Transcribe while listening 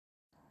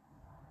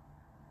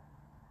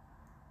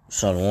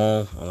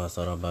Shalom. I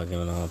start off by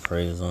giving all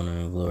praise, honor,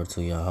 and glory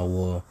to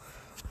Yahweh,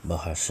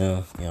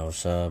 Bahashem,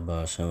 Yahushua,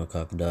 Bahashem,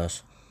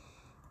 Kakadash.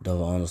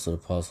 Double honors to the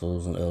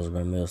apostles and elders,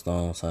 great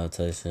millstone,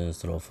 salutations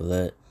to those for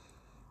that.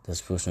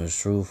 That's pushing the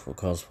truth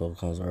across the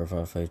comes earth,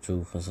 our faith,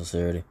 truth, and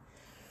sincerity.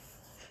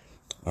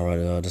 Alright,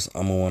 I'm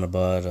gonna want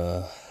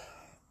about,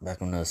 back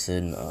when I was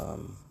sitting,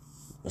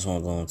 just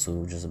want to go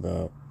into just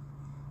about,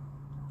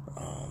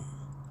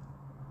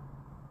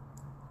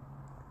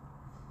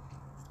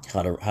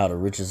 how the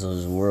riches of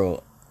this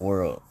world,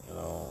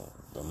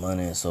 the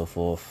money and so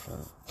forth,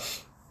 and,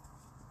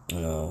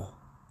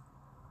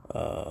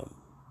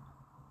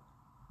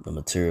 the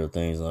material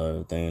things and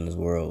everything in this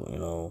world,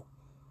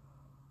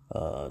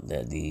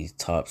 that these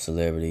top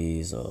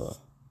celebrities or,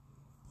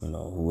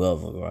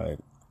 whoever, right,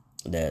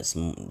 that's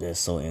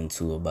so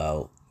into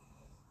about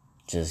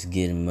just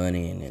getting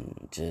money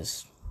and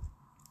just,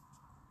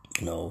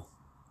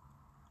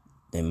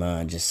 their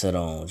mind just set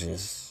on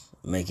just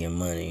making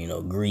money,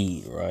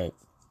 greed, right?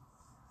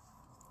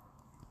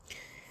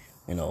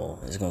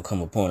 It's gonna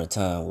come upon a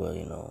time where,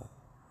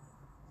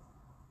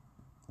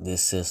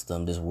 this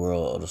system, this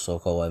world, or the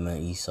so-called white man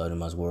Esau in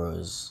my world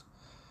is,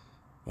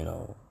 the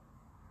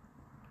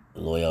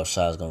Lord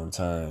Yahushua is gonna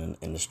return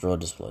and destroy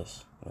this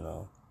place.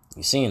 You're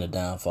seeing the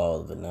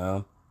downfall of it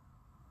now.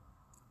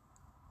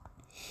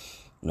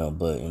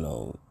 But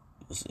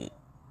it's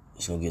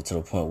gonna get to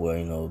the point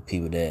where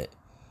people that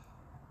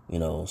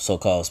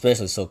so-called,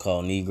 especially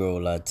so-called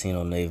Negro,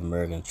 Latino, Native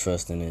American,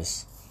 trust in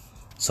this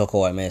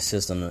so-called white man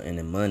system and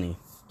the money.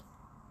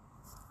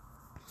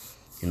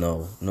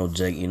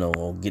 Jake,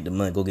 get the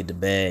money, go get the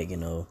bag,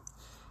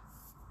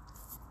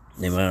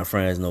 They my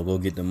friends go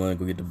get the money,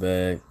 go get the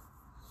bag.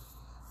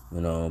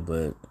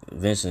 But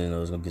eventually,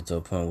 it's gonna get to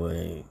a point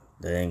where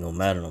that ain't gonna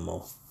matter no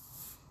more.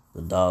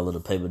 The dollar, the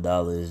paper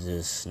dollar is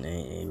just,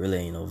 it really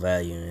ain't no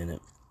value in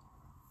it.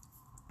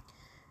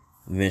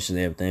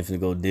 Eventually, everything's gonna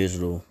go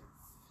digital.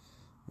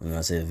 And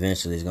I said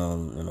eventually it's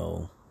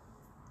gonna,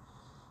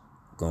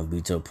 gonna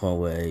be to a point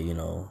where,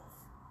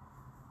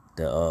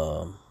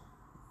 the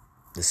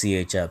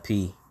CHIP,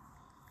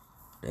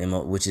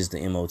 which is the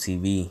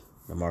MOTV,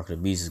 the mark of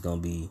the beast, is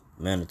gonna be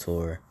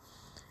mandatory.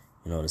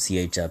 The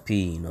CHIP,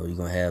 you're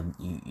gonna have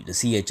the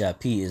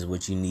CHIP is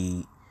what you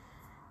need.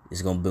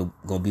 It's gonna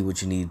be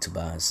what you need to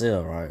buy and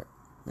sell, right?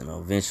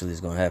 Eventually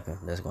it's gonna happen.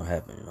 That's gonna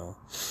happen,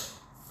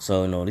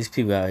 So these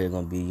people out here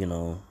gonna be,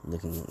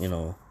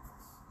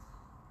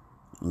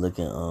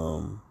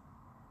 looking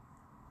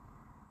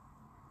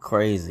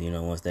crazy,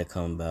 once that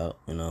come about,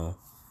 and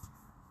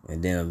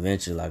then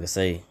eventually, like I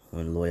say,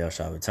 when the Lord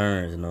Yahshua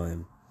returns,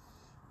 and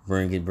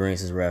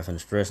brings his wrath and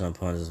destruction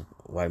upon his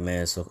white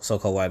man,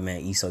 so-called white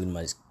man Esau,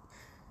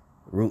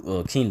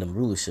 kingdom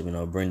rulership,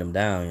 bring them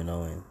down,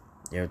 and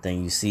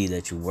everything you see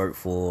that you work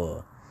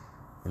for,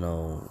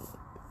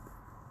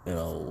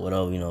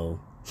 whatever,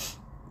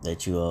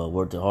 that you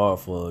worked hard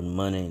for,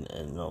 money,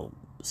 and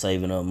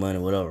saving up money,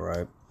 whatever,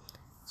 right?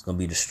 It's gonna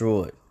be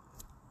destroyed.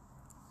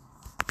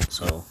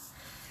 So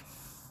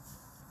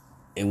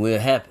it will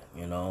happen,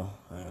 and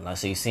like I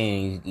say,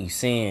 you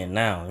seeing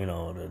now,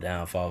 the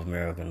downfall of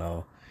America,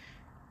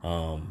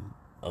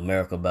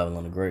 America,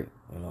 Babylon the Great,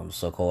 the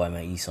so-called white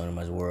man Esau in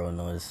my world,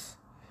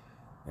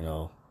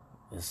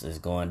 it's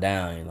going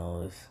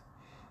down, it's,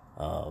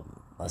 I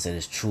said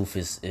this truth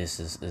is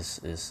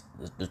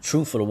the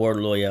truth of the word of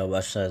the Lord Yahweh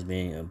is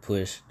being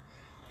pushed,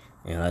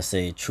 and I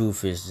say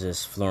truth is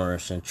just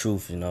flourishing.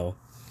 Truth, you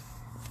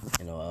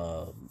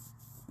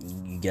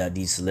got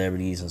these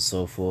celebrities and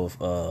so forth,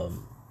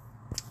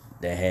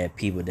 that had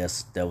people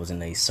that was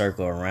in a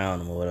circle around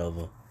them or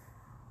whatever,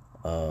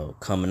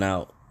 coming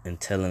out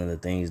and telling the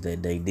things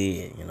that they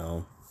did,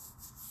 and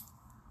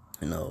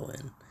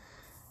the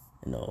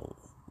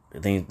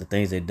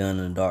things they done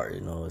in the dark,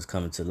 is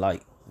coming to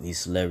light. These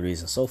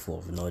celebrities and so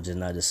forth, just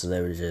not just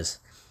celebrities, just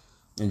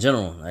in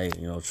general. Like,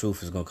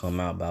 truth is gonna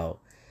come out about,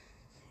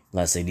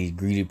 let's say, these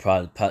greedy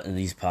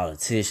these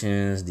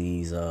politicians,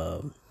 these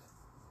Lawyer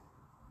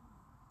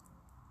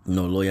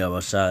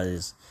Rashad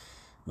is,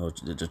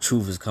 the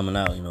truth is coming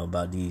out,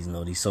 about these,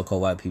 these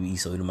so-called white people,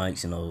 Esau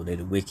Edomites, they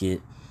the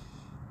wicked,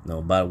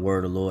 by the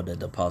word of the Lord that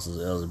the apostles,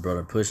 elders,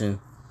 brother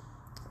pushing.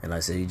 And like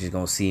I said, you're just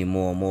gonna see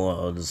more and more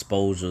of the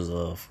exposures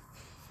of,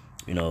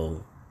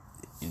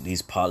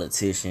 these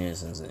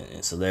politicians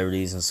and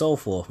celebrities and so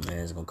forth, man.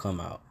 It's gonna come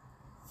out,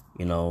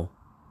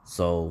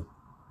 So,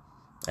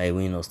 hey,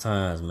 we in those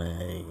times, man.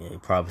 Hey,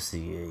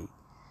 prophecy,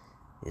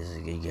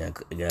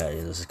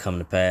 it's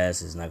coming to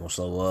pass. It's not gonna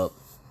slow up.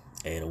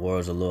 Hey, the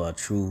words of the Lord are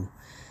true.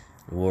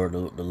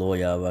 The Lord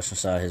Yahweh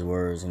Shah, his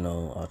words,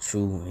 are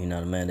true. He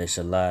not a man that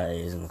shall lie.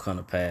 Hey, it's gonna come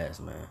to pass,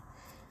 man.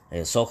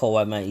 Hey, so-called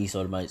white man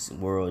Esau, the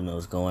world,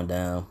 is going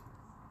down.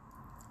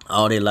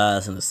 All their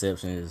lies and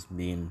deception is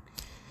being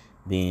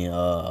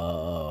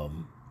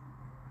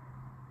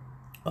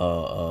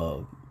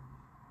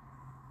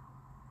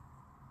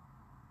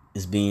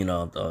is being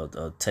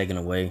taken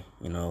away.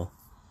 No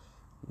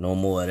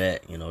more of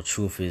that.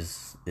 Truth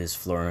is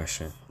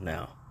flourishing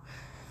now.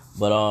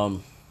 But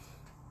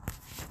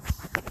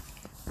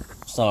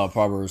Start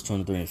Proverbs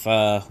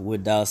 23:5.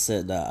 Wilt thou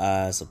set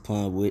thy eyes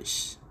upon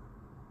which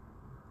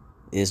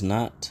is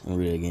not? And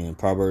read it again.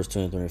 Proverbs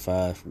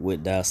 23:5.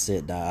 Wilt thou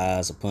set thy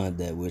eyes upon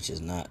that which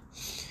is not?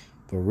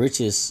 For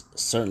riches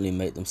certainly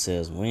make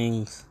themselves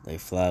wings. They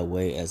fly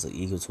away as an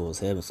eagle towards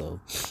heaven. So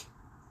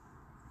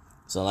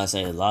like I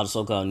say, a lot of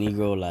so-called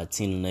Negro,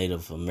 Latino,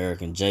 Native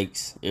American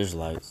Jakes,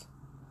 Israelites,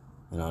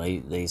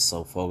 they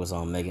so focused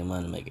on making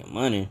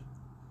money,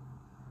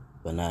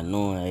 but not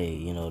knowing,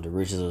 hey, the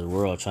riches of the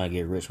world, trying to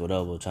get rich,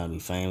 whatever, trying to be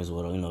famous,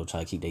 whatever,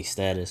 trying to keep their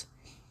status.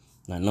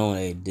 Not knowing,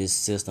 hey, this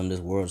system,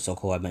 this world,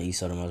 so-called white man, East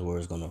Southern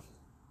world is gonna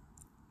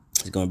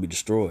be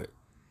destroyed.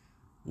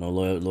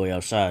 Lawyer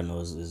outside,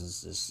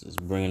 is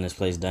bringing this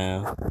place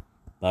down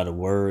by the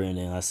word, and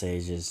then I say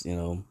it's just,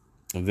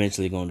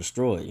 eventually gonna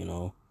destroy it.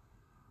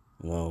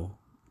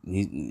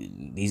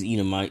 These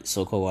Edomites,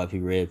 so-called white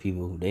people, red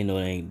people, they know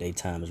their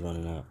time is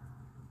running out.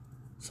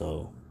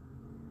 So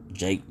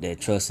Jake that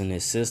trusts in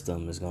this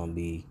system is gonna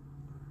be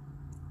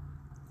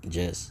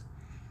just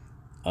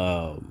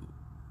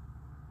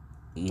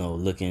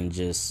looking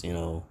just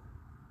sad,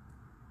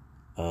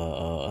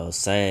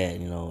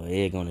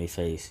 egg on their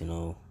face,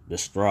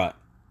 distraught,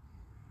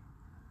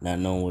 not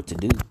knowing what to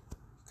do,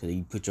 because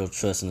you put your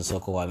trust in the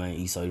so-called white man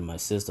Esau my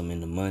system,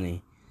 in the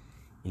money.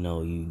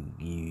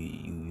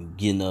 You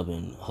getting up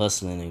and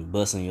hustling and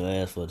busting your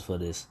ass for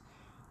this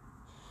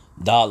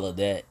dollar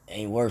that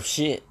ain't worth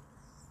shit,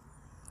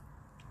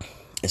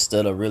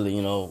 instead of really,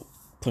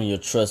 putting your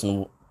trust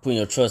in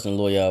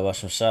Lord Yahweh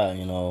Shai,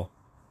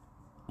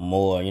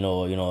 more,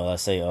 I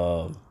say,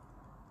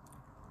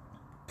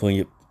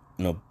 putting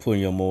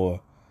your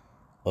more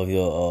of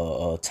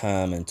your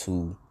time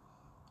into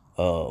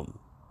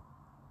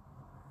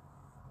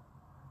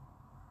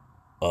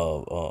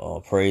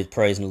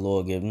praising the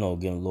Lord, giving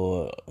the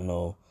Lord,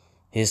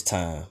 his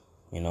time,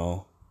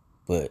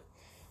 but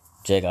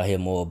Jake out here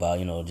more about,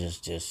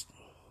 just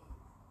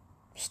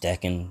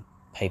stacking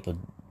paper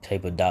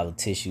dollar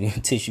tissue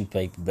tissue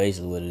paper,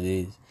 basically what it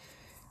is.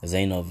 Cause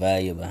ain't no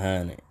value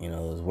behind it,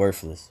 it's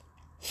worthless,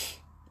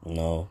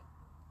 But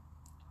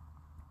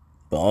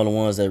all the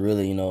ones that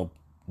really,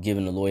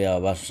 giving the Lord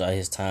Yahweh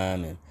his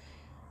time and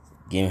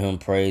giving him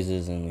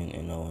praises and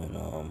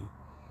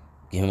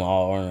give him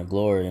all honor and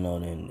glory,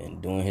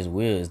 and doing his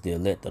will is the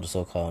elect of the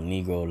so-called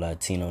Negro,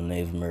 Latino,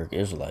 Native American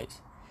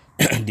Israelites.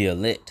 The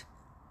elect.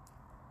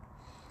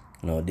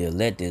 The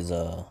elect is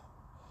gonna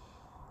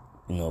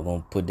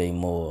put their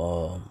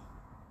more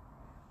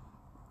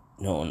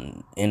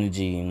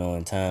energy,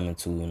 and time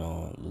into,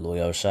 Lord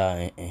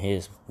Yahweh and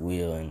his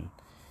will, and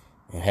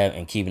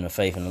keeping the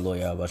faith in the Lord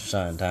Yahweh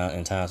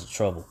in times of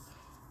trouble.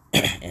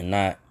 and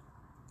not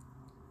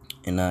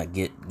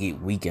get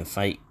weak and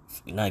faint,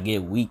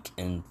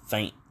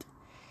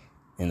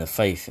 in the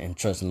faith and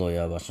trusting Lord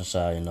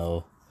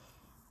Yahweh,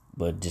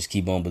 but just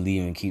keep on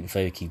believing, keep the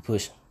faith, keep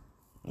pushing.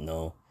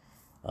 Me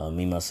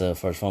myself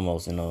first and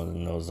foremost,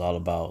 it's all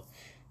about,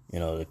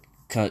 the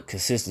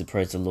consistent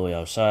praise to Lord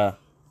Yahweh,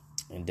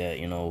 and that,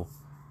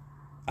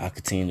 I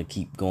continue to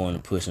keep going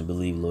and push and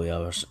believe Lord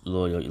Yahweh,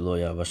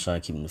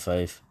 keeping the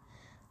faith,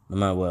 no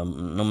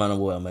matter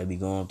what I may be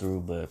going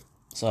through. But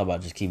it's all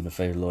about just keeping the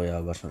faith of Lord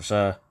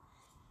Yahweh,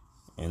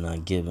 and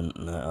not giving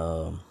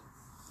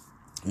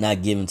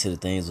to the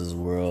things of this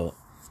world,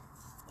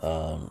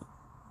 not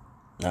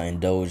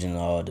indulging in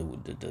all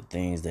the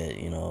things that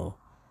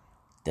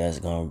that's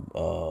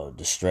gonna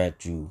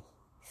distract you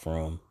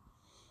from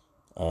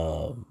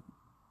Lord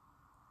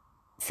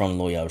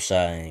Yahweh,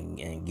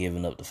 and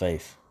giving up the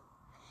faith.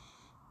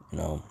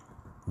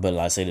 But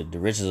like I say, the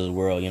riches of the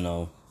world,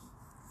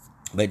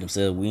 make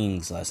themselves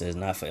wings. Like I said, it's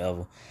not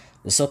forever.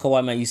 The so-called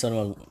white man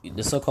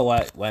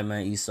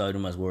Esau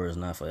much word is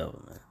not forever,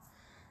 man.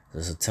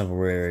 It's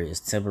temporary.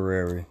 It's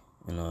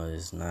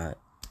not,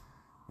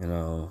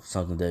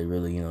 something that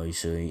really, you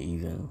shouldn't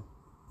even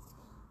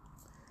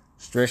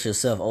stress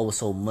yourself over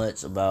so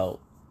much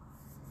about,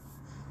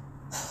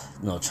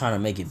 trying to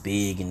make it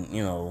big, and,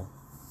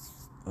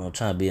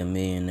 trying to be a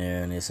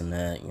millionaire and this and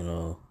that,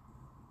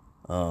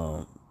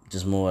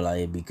 just more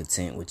like be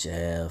content with what you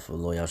have, for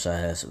Lord Yahweh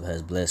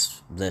has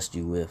blessed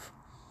you with,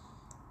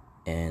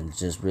 and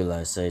just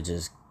realize,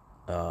 because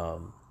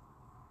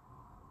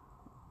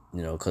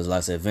like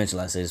I said, eventually,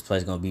 like I said, this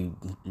place Lord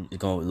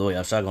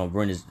Yahweh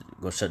gonna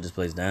shut this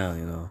place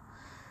down,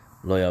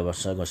 Lord Yahweh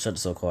gonna shut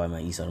the so-called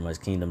East Edomite's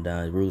kingdom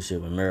down, his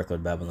rulership in America,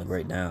 Babylon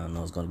Great down.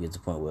 It's gonna get to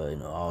the point where,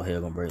 all hell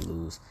gonna break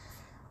loose,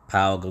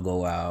 power gonna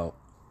go out.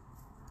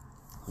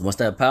 Once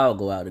that power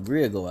go out, the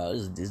grid go out,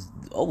 it's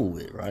over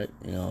with, right?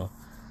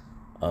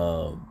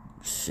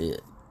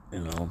 Shit,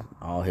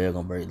 all hell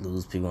gonna break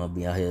loose. People gonna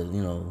be out here,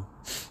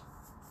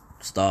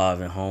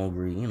 starving,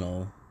 hungry,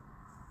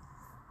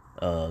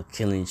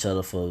 killing each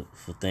other for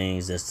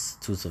things that's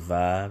to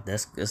survive.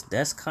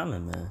 That's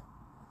coming, man.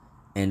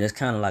 And that's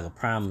kind of like a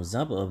prime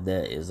example of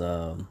that is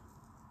you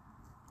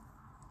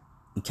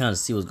kind of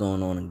see what's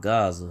going on in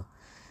Gaza.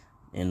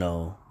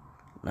 Now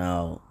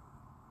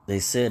they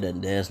said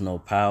that there's no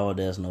power,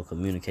 there's no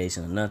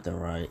communication or nothing,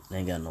 right? They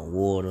ain't got no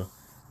water,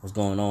 what's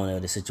going on there,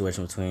 the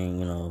situation between,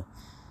 the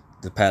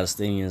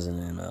Palestinians and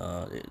then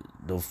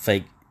those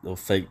fake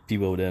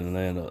people over there in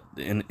the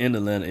in the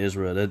land of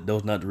Israel.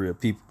 Those not the real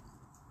people,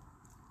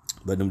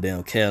 but them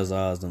damn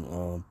Khazars,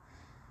 them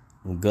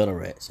gutter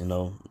rats,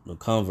 the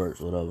converts,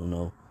 whatever,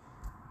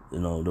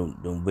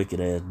 them wicked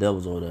ass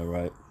devils over there,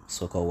 right?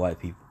 So called white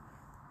people,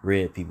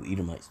 red people,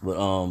 Edomites. But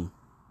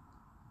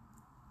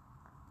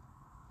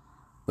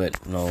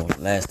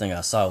last thing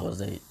I saw was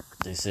they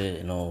said,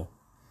 ain't no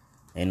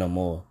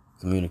more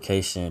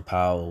communication,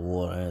 power,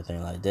 water, or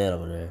anything like that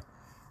over there.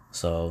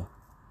 So,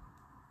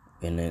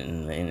 and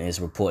it's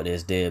reported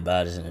there's dead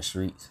bodies in the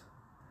streets.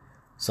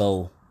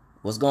 So,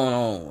 what's going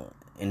on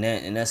in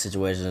that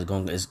situation is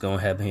going to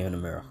happen here in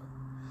America.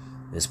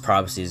 This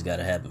prophecy's got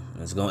to happen.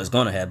 It's going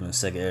to happen in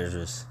 2nd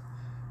Esdras.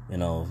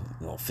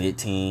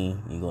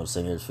 15. You go to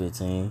 2nd Esdras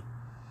 15.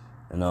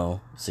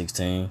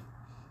 16.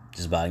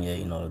 Just about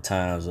the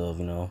times of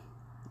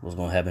what's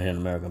going to happen here in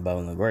America,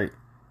 Babylon the Great.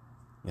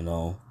 And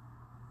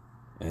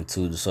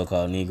to the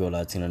so-called Negro,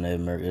 Latino, Native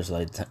American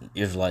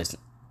Israelites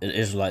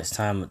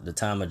the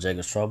time of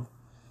Jacob's trouble.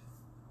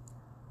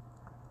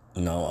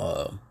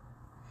 Like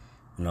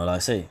I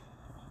say,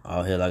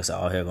 all hell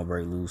gonna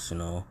break loose.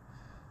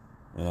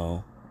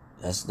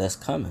 That's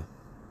coming.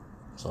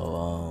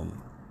 So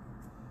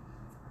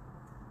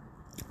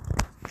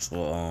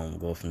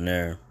go from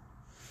there.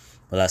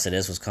 But like I said,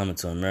 that's what's coming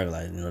to America.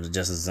 Like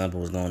just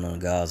example what's going on in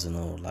Gaza.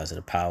 Like I said,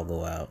 the power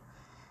go out.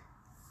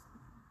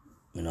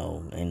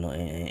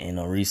 Ain't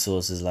no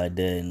resources like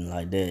that and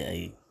like that.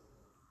 Hey,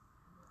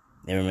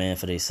 every man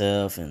for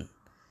themselves, and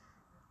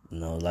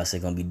like I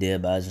said, gonna be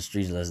dead bodies in the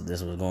streets. That's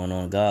what's going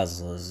on in Gaza.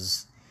 So it's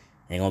just,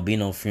 ain't gonna be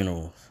no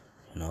funerals.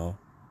 The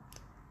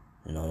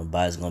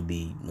bodies gonna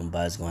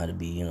have to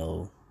be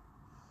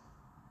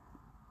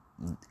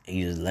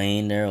either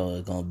laying there, or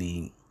it's gonna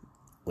be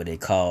what they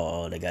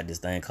got this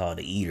thing called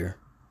the eater,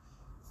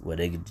 where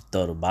they could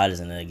throw the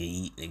bodies in there and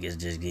get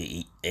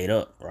ate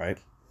up, right?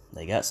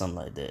 They got something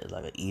like that,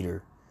 like an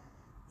eater,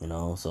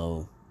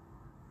 so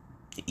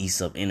it eats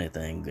up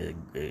anything,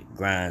 it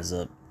grinds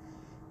up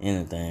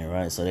anything,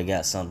 right? So they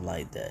got something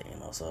like that,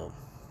 so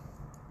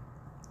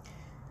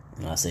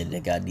I said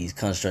they got these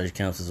concentration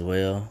camps as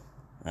well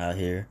out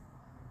here,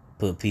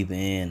 put people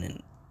in,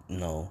 and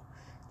they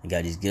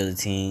got these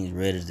guillotines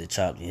ready to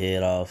chop your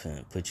head off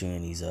and put you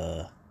in these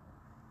what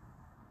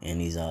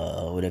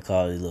they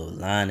call these little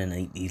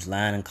these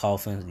lining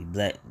coffins,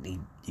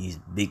 these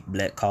big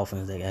black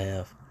coffins they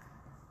have.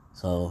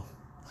 So,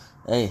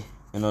 hey,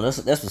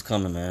 that's what's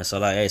coming, man. So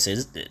like I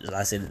said,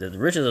 the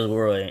riches of the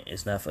world,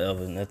 it's not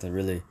forever. Nothing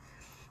really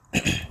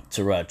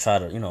to try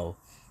to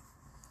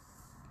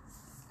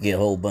get a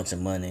whole bunch of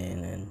money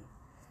and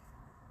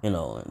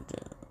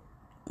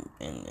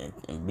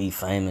and be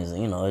famous.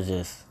 It's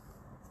just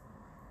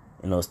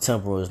it's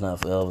temporal. It's not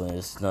forever.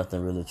 It's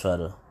nothing really try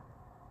to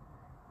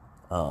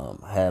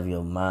have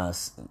the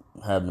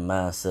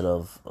mindset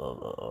of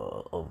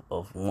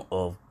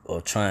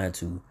trying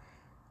to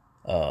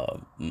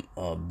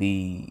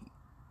be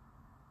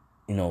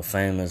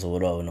famous or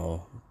whatever,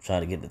 try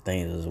to get the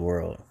things of this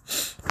world.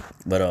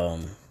 But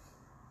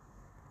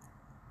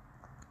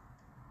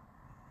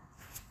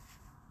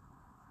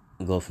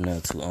go from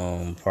there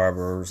to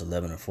Proverbs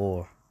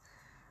 11:4.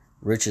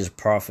 Riches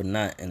profit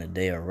not in the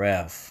day of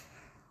wrath,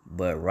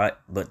 but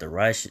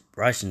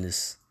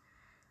righteousness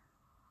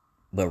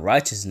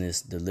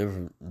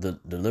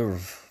deliver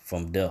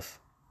from death.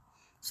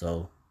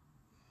 So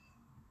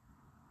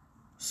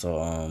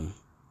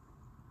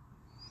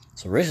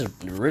riches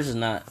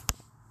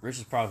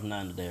profit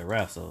not in the day of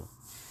wrath. So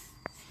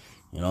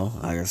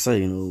like I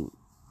say, a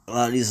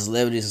lot of these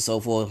celebrities and so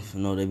forth,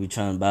 they be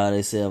trying to buy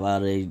themselves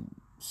out of their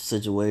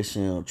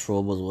situation or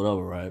troubles or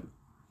whatever, right?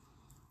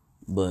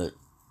 But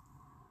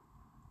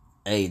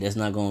hey, that's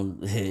not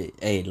gonna hey,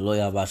 the Lord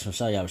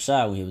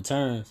Yahushua when he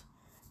returns,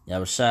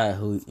 Yahushua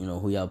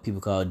who y'all people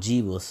call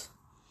Jeebus,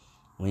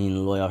 when the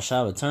Lord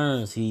Yahushua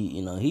returns, he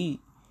ain't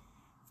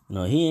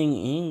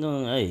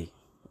gonna, hey,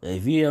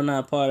 if you are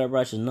not part of that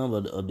righteous number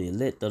of the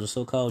elect of the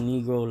so-called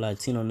Negro,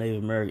 Latino,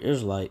 Native American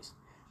Israelites,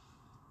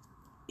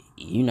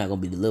 you're not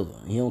gonna be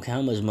delivered. He don't care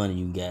how much money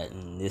you got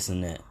and this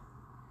and that.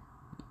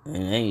 And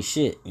it ain't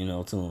shit, to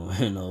him.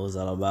 It's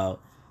all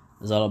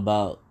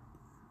about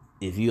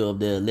if you up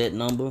there elect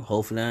number,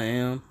 hopefully I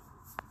am.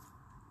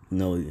 And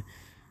Lord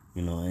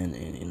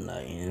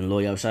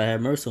Yahushua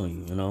have mercy on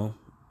you,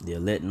 the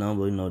elect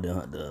number,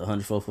 the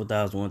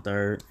 144,000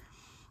 1/3.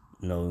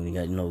 You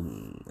got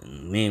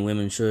men,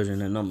 women, children,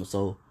 that number.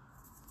 So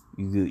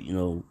you could,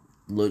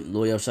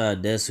 Lord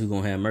Yahushua, that's who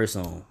gonna have mercy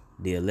on,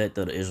 the elect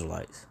of the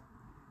Israelites.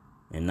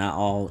 And not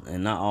all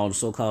the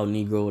so-called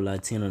Negro,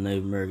 Latino,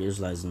 Native American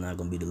Israelites are not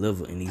gonna be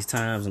delivered in these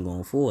times and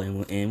going forward,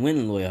 and when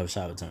the Lord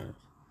Yahushua returns.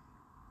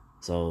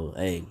 So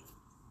hey,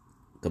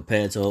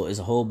 compared to, it's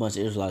a whole bunch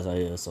of Israelites out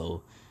here,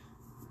 so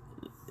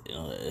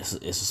it's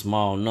a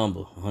small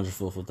number,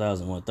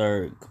 144,000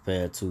 1/3,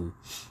 compared to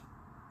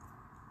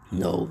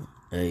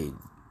hey,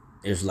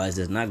 Israelites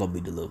that's not gonna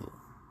be delivered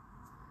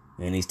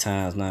in these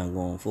times now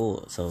going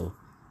forward. So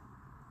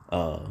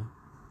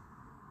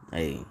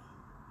Hey,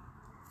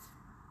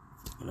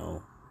 you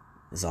know,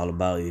 it's all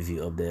about if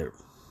you up that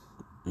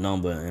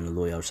number and the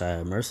Lord Yahushua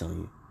have mercy on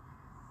you.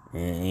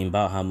 And it ain't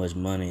about how much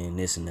money and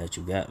this and that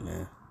you got,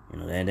 man. You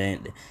know,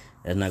 that's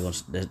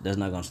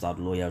not gonna stop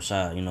the Lord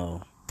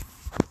Yahushua,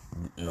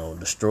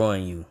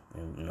 destroying you,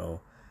 and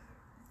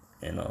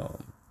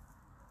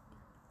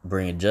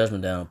bringing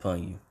judgment down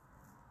upon you.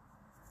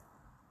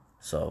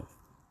 So,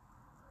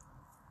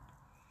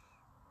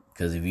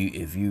 because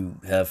if you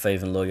have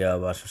faith in Lord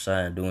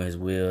Yahushua and doing His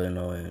will,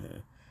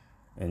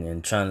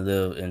 and trying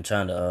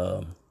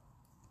to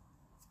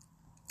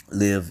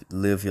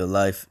live your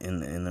life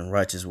in the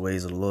righteous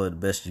ways of the Lord the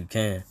best you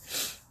can,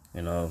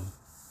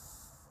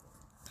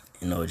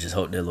 just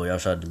hope that Lord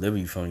Yahushua deliver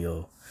you from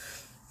your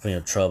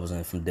troubles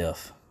and from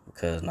death,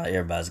 because not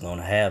everybody's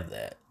gonna have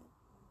that.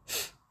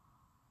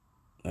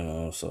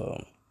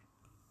 So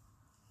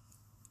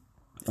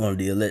only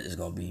the elect is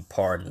gonna be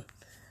pardoned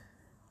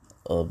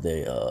of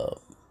their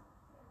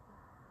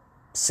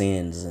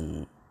sins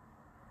and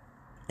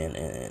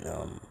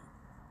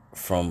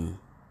from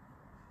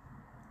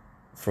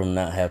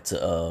not have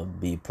to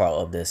be part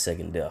of that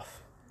second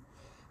death,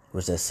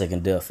 which that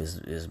second death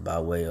is by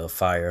way of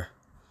fire.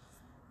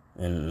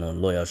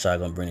 And Lord Yahushua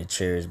gonna bring the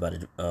chariots by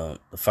the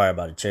fire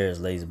by the chariots,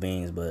 laser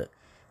beams, but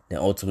then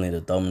ultimately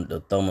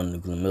the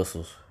thermonuclear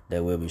missiles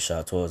that will be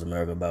shot towards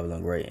America,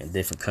 Babylon Great, and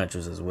different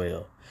countries as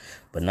well.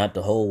 But not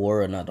the whole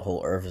world, not the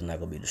whole earth is not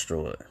gonna be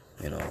destroyed,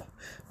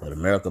 But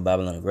America,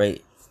 Babylon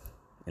Great,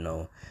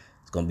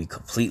 it's gonna be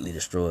completely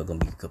destroyed, gonna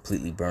be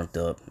completely burnt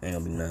up, ain't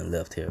gonna be nothing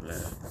left here,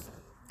 man.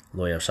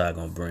 Lord Yahushua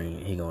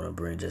gonna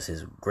bring just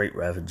His great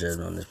wrath and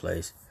judgment on this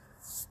place.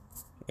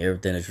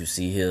 Everything that you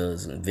see here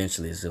is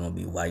eventually it's gonna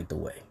be wiped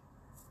away,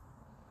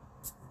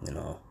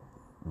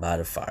 by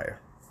the fire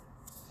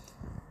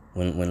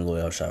when the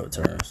Lord Yahushua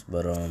returns.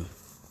 But I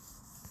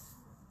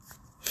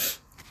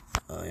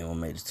ain't gonna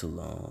make this too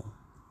long.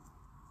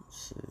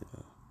 Let's see.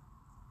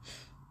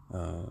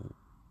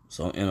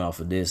 So I'm in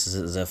off of this. This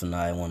is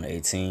Zephaniah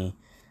 1:18.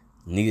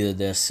 Neither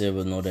their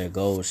silver nor their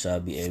gold shall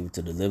be able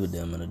to deliver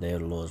them in the day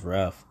of the Lord's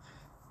wrath,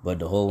 but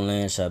the whole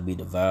land shall be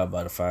devoured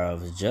by the fire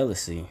of His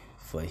jealousy,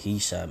 for He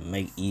shall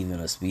make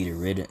even a speedy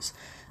riddance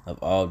of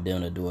all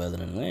them that dwell in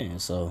the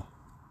land. So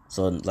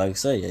like I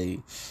say,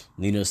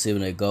 neither silver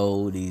nor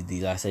gold.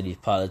 These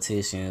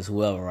politicians,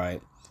 whoever,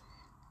 right?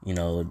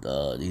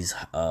 These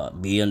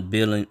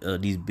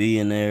these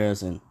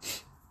billionaires and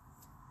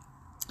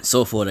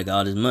so forth, that got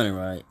all this money,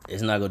 right?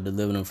 It's not gonna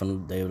deliver them from the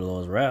day of the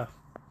Lord's wrath.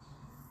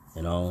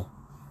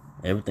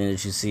 Everything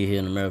that you see here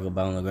in America,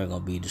 Babylon Great,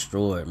 gonna be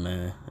destroyed,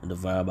 man, and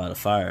devoured by the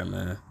fire,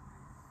 man.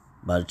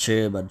 By the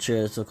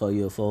chariots, so-called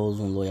UFOs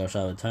when Lord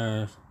Yahushua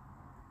returns,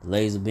 the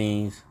laser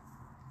beams.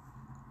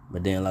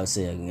 But then, like I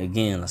said,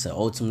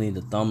 ultimately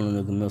the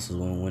thermonuclear missiles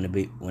when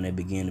they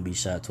begin to be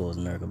shot towards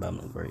America,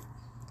 Babylon Great.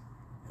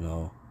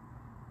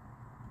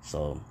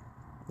 So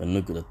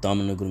the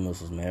thermonuclear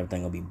missiles, man,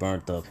 everything gonna be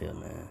burnt up here,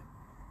 man.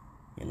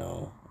 Ain't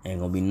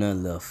gonna be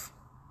nothing left.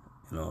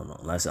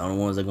 Like I said, the only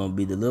ones that gonna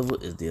be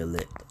delivered is the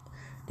elect.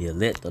 The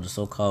elect of the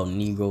so-called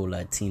Negro,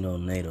 Latino,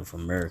 Native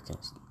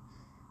Americans.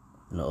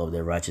 Of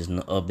that righteous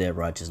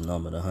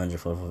number, the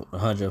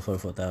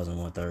 144,000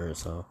 1/3.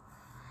 So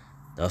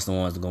that's the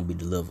ones that gonna be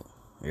delivered.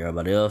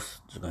 Everybody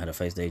else just gonna have to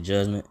face their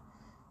judgment.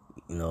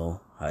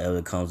 However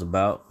it comes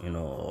about.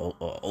 Or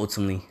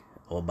ultimately,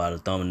 or by the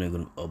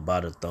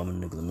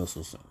thermonuclear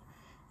missiles.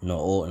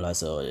 Or like I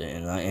said,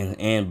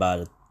 and by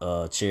the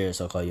chariots,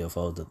 so-called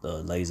UFOs,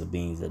 the laser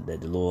beams that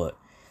the Lord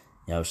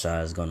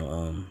Yahushua is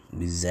gonna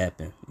be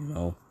zapping.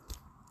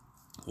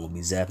 Will be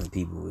zapping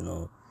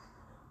people.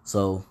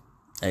 So.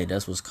 Hey,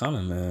 that's what's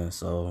coming, man.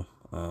 So,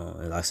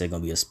 like I said,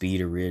 gonna be a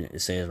speedy riddance.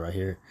 It says right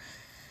here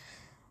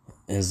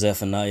in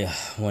Zephaniah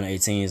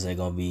 1:18, it's he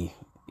gonna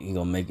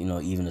make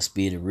even a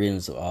speedy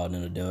riddance of all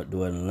them that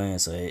dwell in the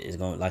land. So it's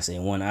gonna, like I said,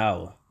 in 1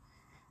 hour,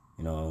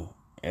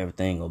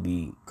 everything gonna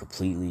be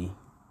completely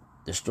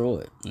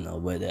destroyed.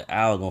 But that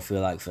hour gonna feel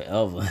like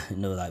forever.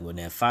 Like when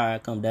that fire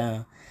come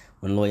down,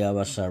 when the Lord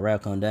Yahushua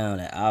wrath come down,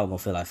 that hour gonna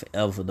feel like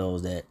forever for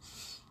those that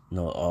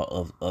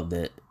are of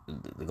that.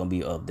 They're gonna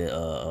be of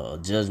the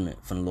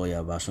judgment from the Lord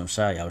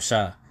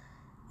Yahushua,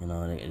 and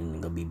they're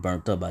gonna be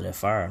burnt up by that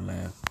fire,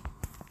 man.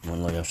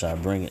 When Lord Yahushua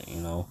bring it,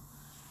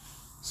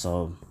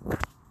 So,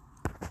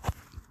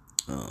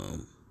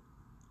 let's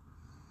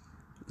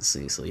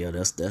see. So yeah,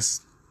 that's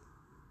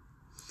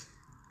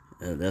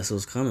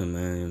what's coming,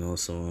 man.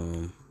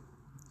 So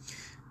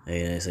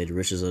hey, they say the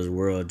riches of the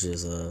world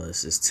just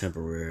it's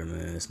temporary,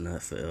 man. It's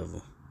not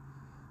forever.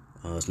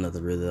 It's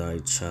nothing really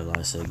like try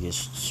to get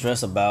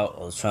stressed about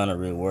or trying to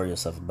really worry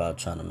yourself about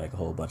trying to make a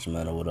whole bunch of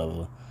money or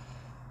whatever.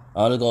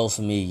 All the goal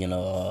for me,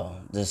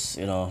 just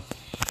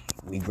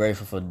be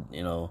grateful for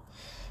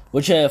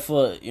what you have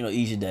for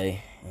each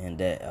day, and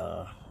that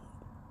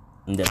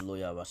Lord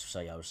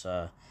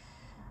Yahushua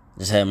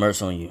just have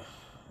mercy on you,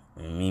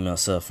 and me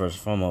myself first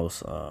and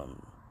foremost.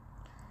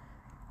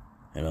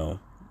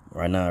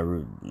 Right now,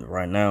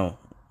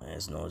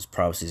 as it's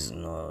prophecies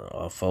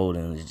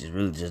unfolding. It's just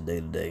really just day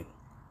to day.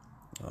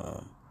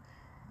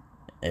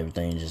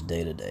 Everything just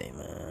day to day,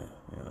 man.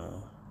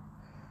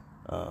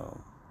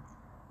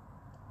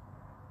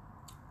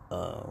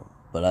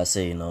 But I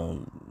say,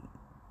 the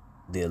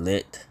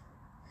elect,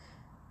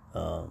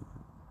 the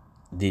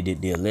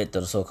elect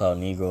of the so-called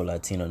Negro,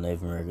 Latino,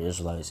 Native American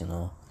Israelites,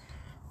 me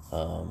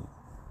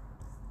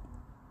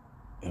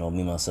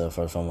myself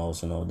first and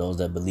foremost, those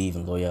that believe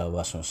in Lord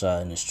Yahweh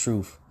Shai and its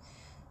truth.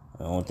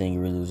 The only thing you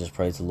really do is just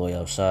pray to Lord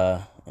Yahweh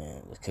Shai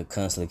and could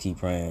constantly keep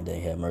praying that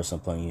He have mercy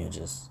upon you, and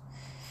just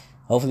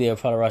hopefully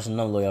every part of Rosh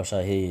Hashanah, Lord Yahweh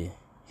Shai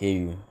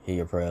hear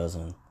your prayers,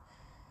 and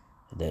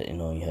that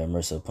you have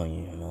mercy upon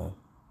you,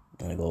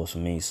 and it goes for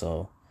me.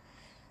 So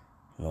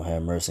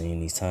have mercy in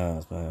these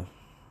times, man,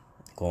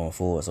 going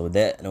forward. So with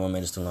that, I don't want to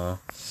make this too long.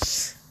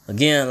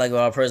 Again, like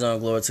all praise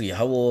and glory to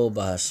Yahweh,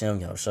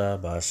 Bahashem,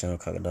 Yahushua, Bahashem,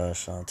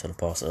 Kakadash, to the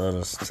apostles,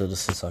 others, to the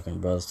sister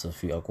brothers, to the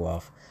few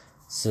Akwaf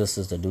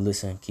sisters that do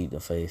listen, keep the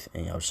faith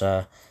in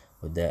Yahushua.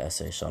 With that, I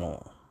say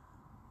shalom.